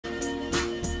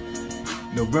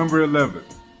November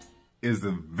 11th is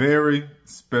a very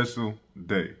special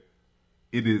day.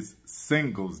 It is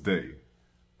Singles Day.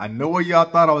 I know where y'all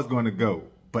thought I was going to go,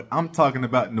 but I'm talking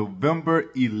about November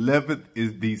 11th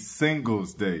is the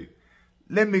Singles Day.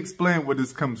 Let me explain where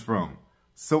this comes from.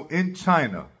 So in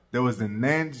China, there was a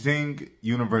Nanjing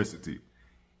University.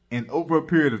 And over a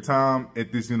period of time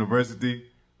at this university,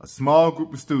 a small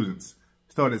group of students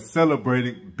started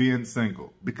celebrating being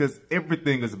single because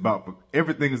everything is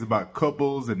about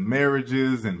couples and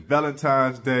marriages and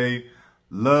Valentine's Day,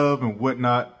 love and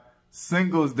whatnot.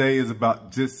 Singles Day is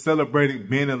about just celebrating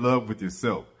being in love with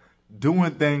yourself,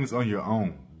 doing things on your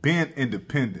own, being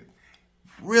independent.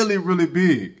 Really, really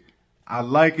big. I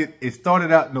like it. It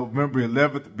started out November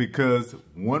 11th because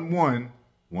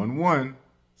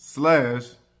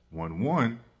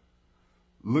 1111/11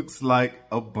 looks like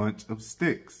a bunch of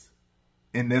sticks.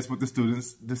 And that's what the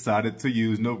students decided to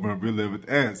use November 11th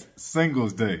as,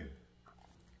 Singles Day.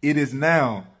 It is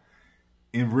now,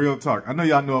 in real talk, I know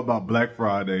y'all know about Black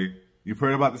Friday. You've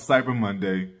heard about the Cyber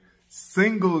Monday.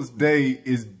 Singles Day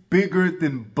is bigger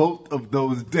than both of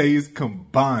those days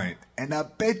combined. And I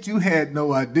bet you had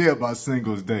no idea about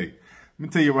Singles Day. Let me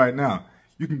tell you right now,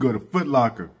 you can go to Foot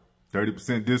Locker,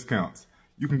 30% discounts.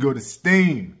 You can go to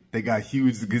Steam. They got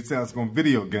huge discounts on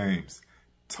video games.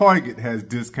 Target has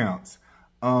discounts.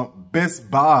 Best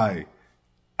Buy,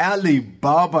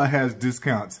 Alibaba has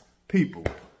discounts. People,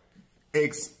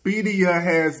 Expedia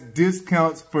has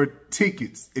discounts for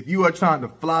tickets. If you are trying to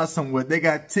fly somewhere, they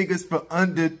got tickets for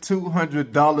under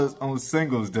 $200 on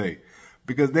Singles Day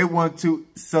because they want to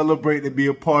celebrate and be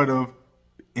a part of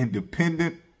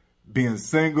independent, being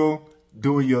single,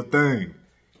 doing your thing.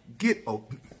 Get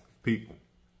open, people.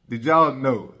 Did y'all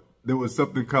know there was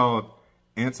something called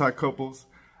anti-couples?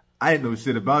 I didn't know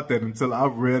shit about that until I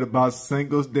read about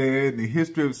Singles Day and the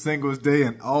history of Singles Day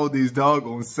and all these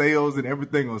doggone sales and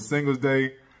everything on Singles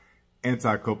Day.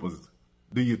 Anti-couples,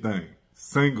 do your thing.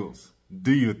 Singles,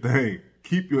 do your thing.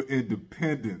 Keep your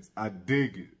independence. I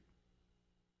dig it.